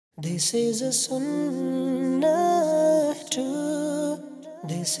This is a Sunnah too.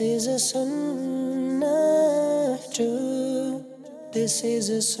 This is a Sunnah too. This is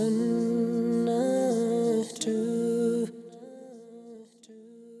a Sunnah too.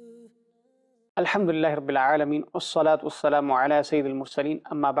 Alhamdulillah Rabbil Alameen, wassalatu wassalamu ala Sayyidil Mursaleen,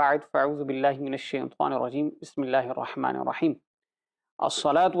 amma ba'd, fa'udhu billahi minash shaytanir rajim, bismillahir rahmanir rahim.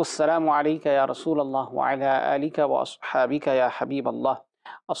 As-salatu wassalamu alayka ya Rasulallah wa ala alika wa ashabika ya Habiballah.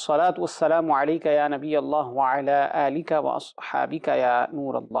 As-salatu wassalamu alayka ya Nabiyallah wa ala alika wa ashabika ya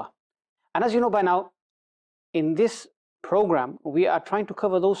Nurallah. And as you know by now, in this program, we are trying to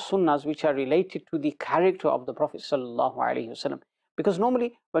cover those sunnahs which are related to the character of the Prophet sallallahu alaihi wasallam. Because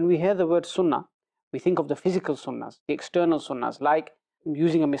normally when we hear the word sunnah, we think of the physical sunnahs, the external sunnahs, like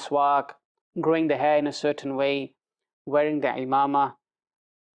using a miswak, growing the hair in a certain way, wearing the imamah,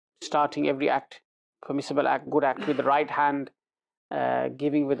 starting every act, permissible act, good act with the right hand,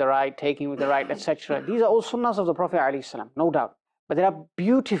 giving with the right, taking with the right, etc. These are all sunnahs of the Prophet alayhi salam, no doubt. But there are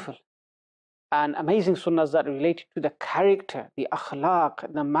beautiful and amazing sunnahs that are related to the character, the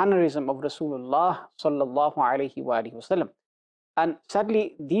akhlaq, the mannerism of Rasulullah sallallahu alayhi wa sallam. And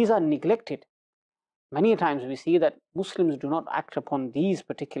sadly, these are neglected. Many times we see that Muslims do not act upon these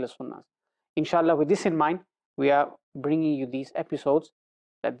particular sunnahs. Inshallah, with this in mind, we are bringing you these episodes,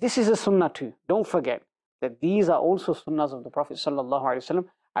 that this is a sunnah too. Don't forget that these are also sunnahs of the Prophet sallallahu alaihi wasallam,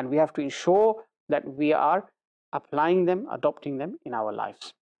 and we have to ensure that we are applying them, adopting them in our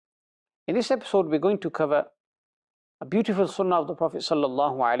lives. In this episode, we're going to cover a beautiful sunnah of the Prophet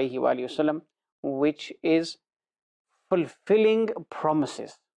sallallahu alaihi wasallam, which is fulfilling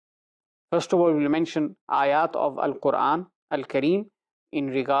promises. First of all, we'll mention ayat of Al-Quran Al-Kareem in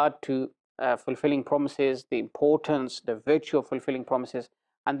regard to fulfilling promises, the importance, the virtue of fulfilling promises,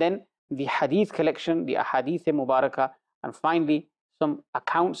 and then the hadith collection, the ahadith mubarakah, and finally some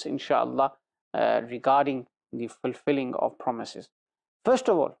accounts, inshallah, regarding the fulfilling of promises. First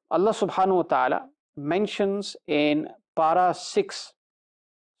of all, Allah subhanahu wa ta'ala mentions in para 6,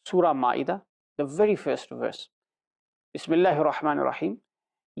 Surah Ma'idah, the very first verse. Bismillahir Rahmanir Rahim.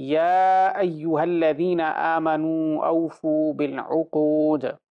 Ya ayyuhalladhina amanu awfu bil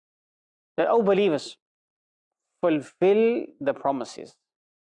uqud. That, O believers, fulfill the promises.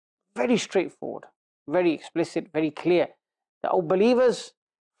 Very straightforward, very explicit, very clear. That, O believers,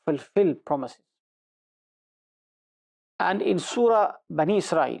 fulfill promises. And in Surah Bani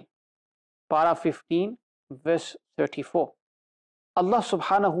Israel, para 15, verse 34, Allah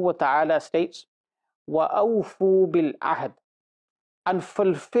subhanahu wa ta'ala states, وَأَوْفُوا بِالْعَهْدِ, and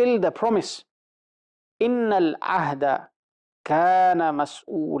fulfill the promise. إِنَّ الْعَهْدَ كَانَ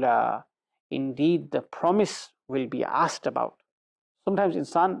مَسْئُولًا. Indeed, the promise will be asked about.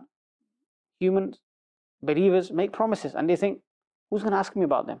 Sometimes humans, believers make promises and they think, who's going to ask me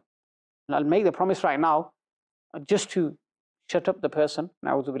about them? And I'll make the promise right now just to shut up the person,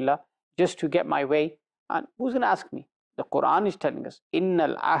 na'udhu billah, just to get my way. And who's going to ask me? The Quran is telling us, إِنَّ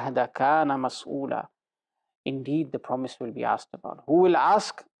الْعَهْدَ كَانَ مَسْئُولًا. Indeed, the promise will be asked about. Who will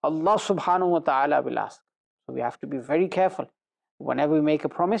ask? Allah subhanahu wa ta'ala will ask. So we have to be very careful. Whenever we make a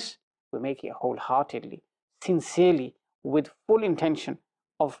promise, we make it wholeheartedly, sincerely, with full intention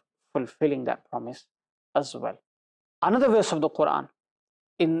of fulfilling that promise as well. Another verse of the Quran,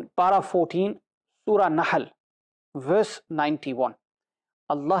 in para 14, Surah Nahl, verse 91.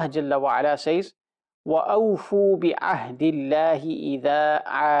 Allah Jalla wa Ala says, وَأَوْفُوا بِعَهْدِ اللَّهِ إِذَا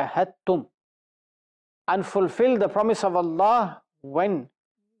عَاهَدتُّمْ. And fulfill the promise of Allah when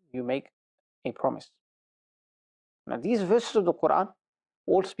you make a promise. Now, these verses of the Quran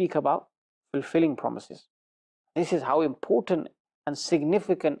all speak about fulfilling promises. This is how important and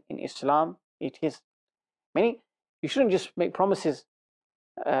significant in Islam it is. Meaning, you shouldn't just make promises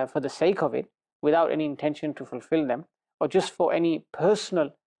for the sake of it, without any intention to fulfill them, or just for any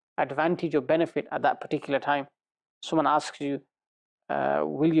personal advantage or benefit at that particular time. Someone asks you,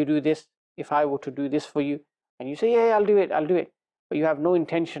 will you do this if I were to do this for you? And you say, yeah, I'll do it. But you have no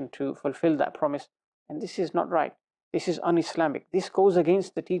intention to fulfill that promise. And this is not right. This is un-Islamic. This goes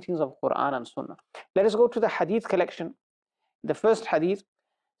against the teachings of Quran and Sunnah. Let us go to the hadith collection. The first hadith,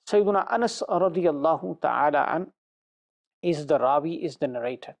 Sayyiduna Anas radiyallahu ta'ala an is the rawi, is the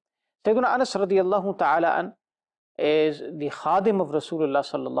narrator. Sayyiduna Anas radiyallahu ta'ala an is the khadim of Rasulullah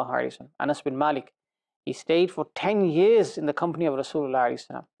sallallahu alayhi wa sallam, Anas bin Malik. He stayed for 10 years in the company of Rasulullah alayhi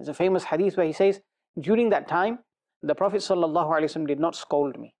salam. There's a famous hadith where he says, during that time, the Prophet sallallahu alayhi wa sallam did not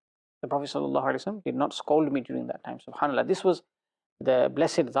scold me. The Prophet sallallahu alayhi wa sallam did not scold me during that time. SubhanAllah, this was the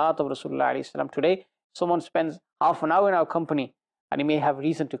blessed Dhat of Rasulullah alayhi salam. Today, someone spends half an hour in our company and he may have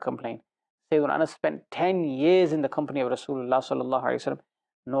reason to complain. Sayyidina Anas spent 10 years in the company of Rasulullah sallallahu alayhi wa sallam,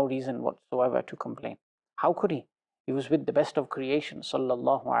 no reason whatsoever to complain. How could he? He was with the best of creation,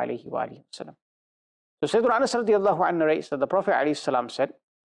 sallallahu alayhi wa sallam. So Sayyidina Anas radiallahu anhu narrates that the Prophet alayhi salam said,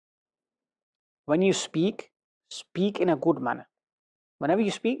 when you speak, speak in a good manner. Whenever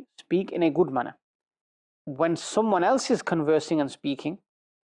you speak, speak in a good manner. When someone else is conversing and speaking,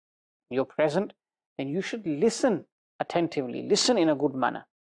 you're present, then you should listen attentively, listen in a good manner.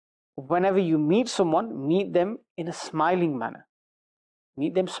 Whenever you meet someone, meet them in a smiling manner.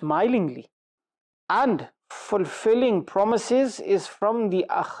 Meet them smilingly. And fulfilling promises is from the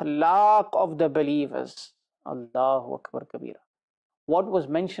akhlaq of the believers. Allahu Akbar Kabira. What was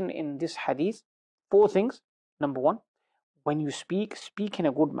mentioned in this hadith? 4 things. Number 1, when you speak, speak in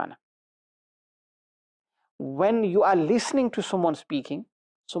a good manner. When you are listening to someone speaking,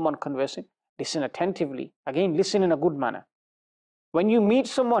 someone conversing, listen attentively. Again, listen in a good manner. When you meet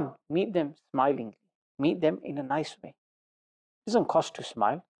someone, meet them smilingly. Meet them in a nice way. It doesn't cost to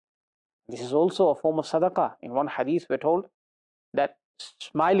smile. This is also a form of sadaqah. In one hadith, we're told that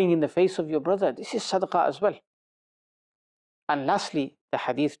smiling in the face of your brother, this is sadaqah as well. And lastly, the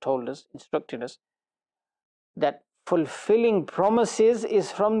hadith told us, instructed us, that fulfilling promises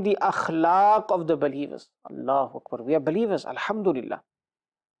is from the akhlaq of the believers. Allahu Akbar. We are believers, alhamdulillah.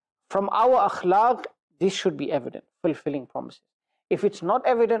 From our akhlaq, this should be evident, fulfilling promises. If it's not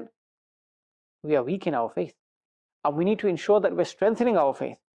evident, we are weak in our faith. And we need to ensure that we're strengthening our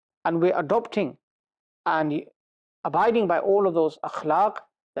faith and we're adopting and abiding by all of those akhlaq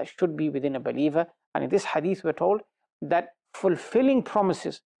that should be within a believer. And in this hadith, we're told that fulfilling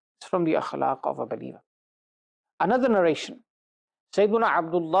promises is from the akhlaq of a believer. Another narration, Sayyiduna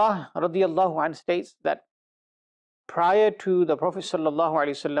Abdullah radiallahu anhu states that prior to the Prophet sallallahu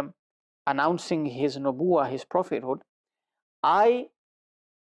alaihi wasallam announcing his nubuwah, his prophethood, I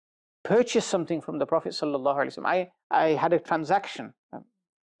purchased something from the Prophet sallallahu alaihi wasallam. I had a transaction,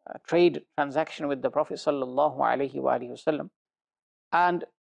 a trade transaction with the Prophet sallallahu alaihi wasallam, and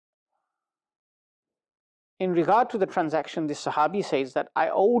in regard to the transaction, this Sahabi says that I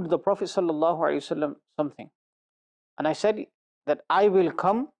owed the Prophet sallallahu alaihi wasallam something. And I said that I will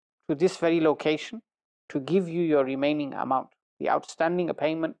come to this very location to give you your remaining amount, the outstanding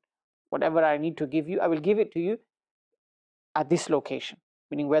payment, whatever I need to give you, I will give it to you at this location,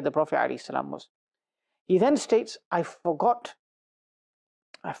 meaning where the Prophet ﷺ was. He then states, I forgot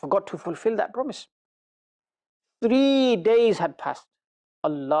to fulfill that promise. 3 days had passed.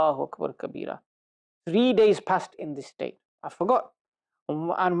 Allahu Akbar Kabira. 3 days passed in this state. I forgot.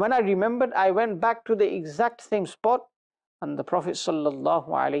 And when I remembered, I went back to the exact same spot, and the Prophet sallallahu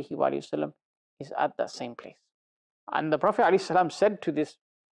alaihi wasallam is at that same place. And the Prophet ﷺ said to this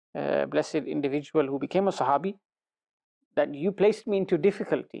blessed individual who became a Sahabi, that you placed me into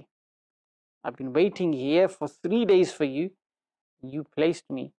difficulty. I've been waiting here for 3 days for you. You placed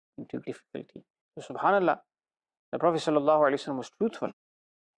me into difficulty. So subhanallah, the Prophet sallallahu alaihi wasallam was truthful.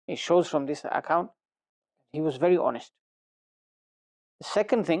 It shows from this account he was very honest. The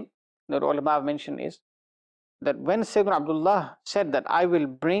second thing that ulama have mentioned is that when Sayyidina Abdullah said that I will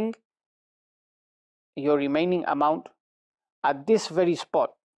bring your remaining amount at this very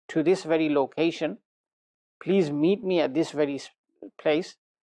spot to this very location, please meet me at this very place,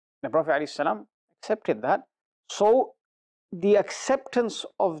 the Prophet ﷺ accepted that. So the acceptance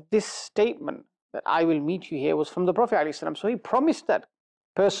of this statement that I will meet you here was from the Prophet ﷺ. So he promised that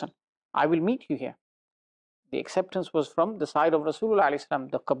person, I will meet you here. The acceptance was from the side of Rasulullah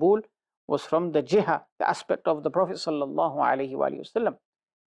ﷺ. The qabul was from the jiha, the aspect of the Prophet sallallahu alaihi wasallam.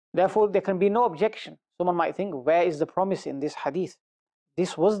 Therefore, there can be no objection. Someone might think, where is the promise in this hadith?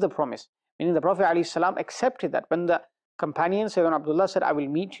 This was the promise. Meaning the Prophet ﷺ accepted that. When the companion, Sayyidina Abdullah, said, I will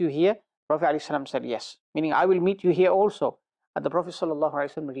meet you here, Prophet ﷺ said, yes. Meaning, I will meet you here also. And the Prophet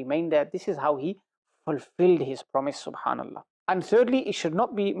ﷺ remained there. This is how he fulfilled his promise, subhanallah. And thirdly, it should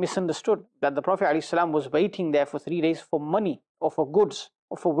not be misunderstood that the Prophet ﷺ was waiting there for 3 days for money or for goods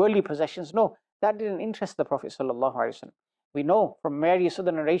or for worldly possessions. No, that didn't interest the Prophet ﷺ. We know from various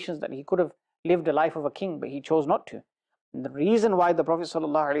other narrations that he could have lived a life of a king, but he chose not to. And the reason why the Prophet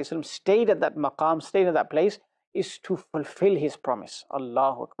ﷺ stayed at that maqam, stayed at that place, is to fulfill his promise.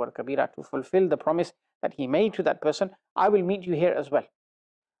 Allahu Akbar Kabira, to fulfill the promise that he made to that person, I will meet you here as well.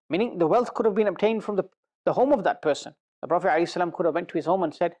 Meaning the wealth could have been obtained from the home of that person. The Prophet ﷺ could have went to his home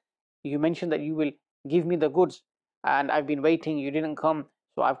and said, you mentioned that you will give me the goods and I've been waiting, you didn't come,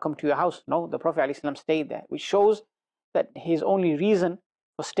 so I've come to your house. No, the Prophet ﷺ stayed there, which shows that his only reason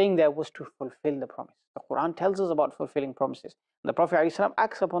for staying there was to fulfill the promise. The Quran tells us about fulfilling promises. And the Prophet ﷺ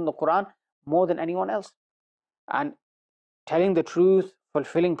acts upon the Quran more than anyone else. And telling the truth,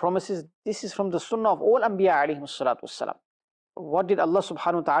 fulfilling promises, this is from the Sunnah of all Anbiya alayhimus salatu wassalam. what did Allah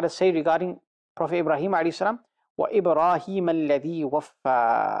subhanahu wa ta'ala say regarding Prophet Ibrahim alayhi salam? وَإِبْرَاهِيمَ الَّذِي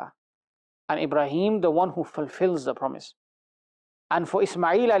وَفَّى. And Ibrahim, the one who fulfills the promise. And for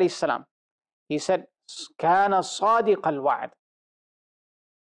Ismail alayhi salam, he said, كَانَ صَادِقَ الْوَعْدِ.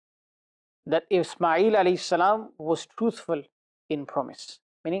 That Ismail alayhi salam was truthful in promise,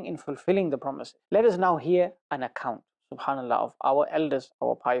 meaning in fulfilling the promise. Let us now hear an account, subhanallah, of our elders,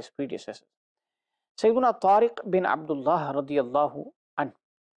 our pious predecessors. Sayyiduna Tariq bin Abdullah radiyallahu anhu,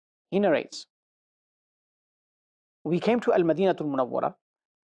 he narrates, we came to Al-Madinatul Munawwara.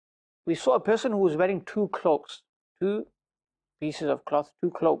 We saw a person who was wearing two cloaks, two pieces of cloth,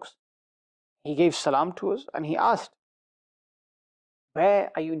 two cloaks. He gave salam to us and he asked,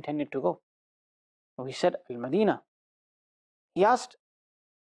 where are you intended to go? We said, Al-Madinah. He asked,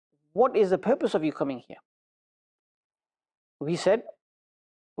 what is the purpose of you coming here? We said,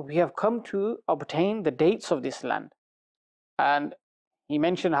 we have come to obtain the dates of this land. And he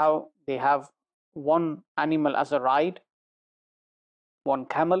mentioned how they have one animal as a ride, one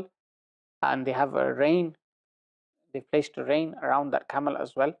camel, and they have a rein. They placed a rein around that camel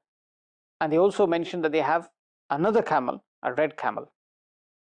as well. And they also mentioned that they have another camel, a red camel.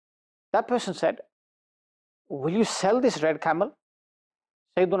 That person said, will you sell this red camel?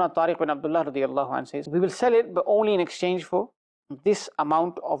 Sayyiduna Tariq bin Abdullah radiyallahu anhu says, we will sell it, but only in exchange for this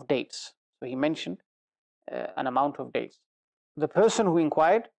amount of dates. So he mentioned an amount of dates. The person who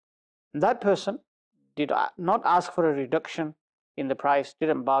inquired, that person did not ask for a reduction in the price,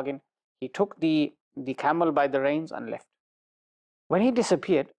 didn't bargain. He took the camel by the reins and left. When he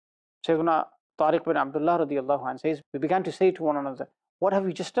disappeared, Sayyiduna Tariq bin Abdullah radiyallahu anhu says, we began to say to one another, what have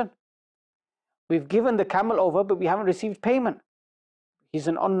we just done? We've given the camel over, but we haven't received payment. He's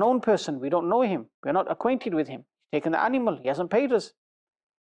an unknown person. We don't know him. We're not acquainted with him. He's taken the animal. He hasn't paid us.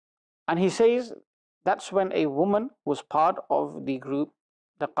 And he says, that's when a woman was part of the group,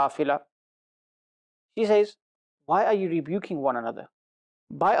 the qafila. She says, why are you rebuking one another?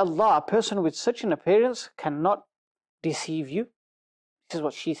 By Allah, a person with such an appearance cannot deceive you. This is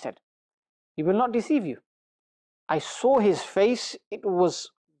what she said. He will not deceive you. I saw his face. It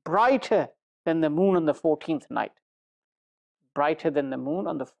was brighter than the moon on the 14th night. Brighter than the moon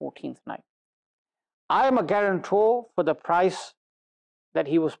on the 14th night. I am a guarantor for the price that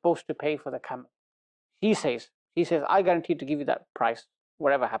he was supposed to pay for the camel. He says, I guarantee to give you that price,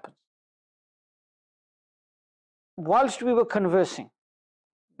 whatever happens. Whilst we were conversing,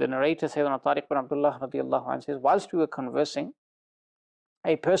 the narrator Sayyidina Tariq bin Abdullah radiyallahu anhu says, whilst we were conversing,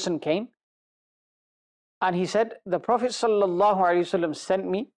 a person came and he said, the Prophet sallallahu alaihi wasallam sent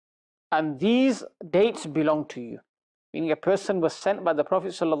me and these dates belong to you. Meaning a person was sent by the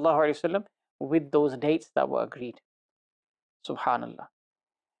Prophet sallallahu alaihi wasallam with those dates that were agreed. Subhanallah.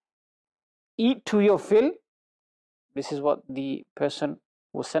 Eat to your fill. This is what the person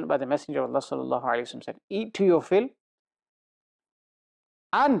who was sent by the Messenger of Allah sallallahu alaihi wasallam said. Eat to your fill.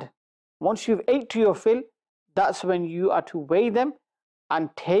 And once you've ate to your fill, that's when you are to weigh them and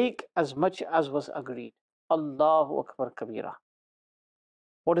take as much as was agreed. Allahu Akbar Kabira.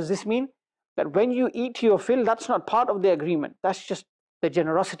 What does this mean? That when you eat to your fill, that's not part of the agreement. That's just the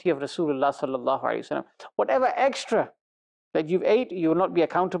generosity of Rasulullah sallallahu alaihi wasallam. Whatever extra that you've ate, you will not be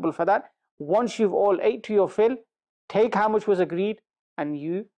accountable for that. Once you've all ate to your fill, take how much was agreed and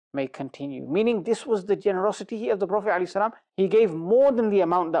you may continue. Meaning this was the generosity of the Prophet alayhi salam. He gave more than the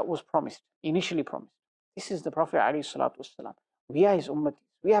amount that was promised, initially promised. This is the Prophet alayhi salatu wasalam. We are his ummatis.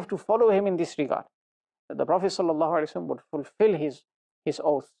 We have to follow him in this regard. That the Prophet sallallahu alaihi wasallam would fulfill his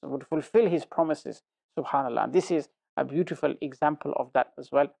oaths, would fulfill his promises. Subhanallah. And this is a beautiful example of that as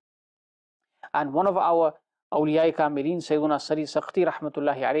well. And one of our awliya kamilin, Sayyiduna Sari Saqti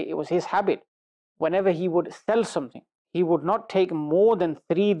rahmatullahi alayhi, it was his habit. Whenever he would sell something, he would not take more than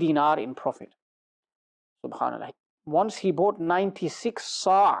 3 dinar in profit. Subhanallah. Once he bought 96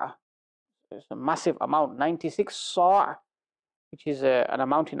 sa', it's a massive amount, 96 sa', which is an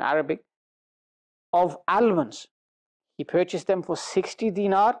amount in Arabic, of almonds. He purchased them for 60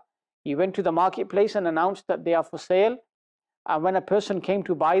 dinar. He went to the marketplace and announced that they are for sale. And when a person came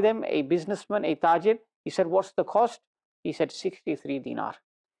to buy them, a businessman, a tajir, he said, what's the cost? He said, 63 dinar.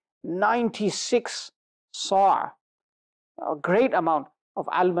 96 sa', a great amount of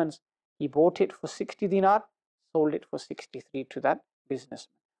almonds. He bought it for 60 dinar, sold it for 63 to that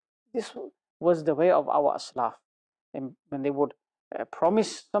businessman. This was the way of our aslaf. And when they would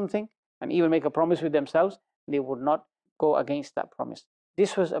promise something and even make a promise with themselves, they would not go against that promise.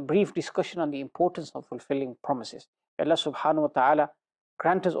 This was a brief discussion on the importance of fulfilling promises. Allah subhanahu wa ta'ala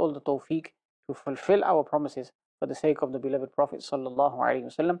grant us all the tawfiq to fulfill our promises for the sake of the beloved Prophet sallallahu alaihi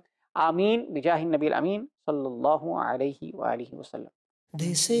wasallam. Ameen bijahi Nabil Ameen sallallahu alayhi wa alihi wa sallam.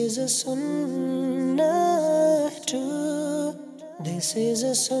 This is a sunnah too. This is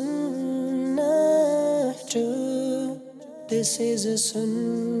a sunnah too. This is a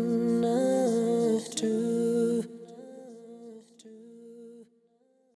sunnah.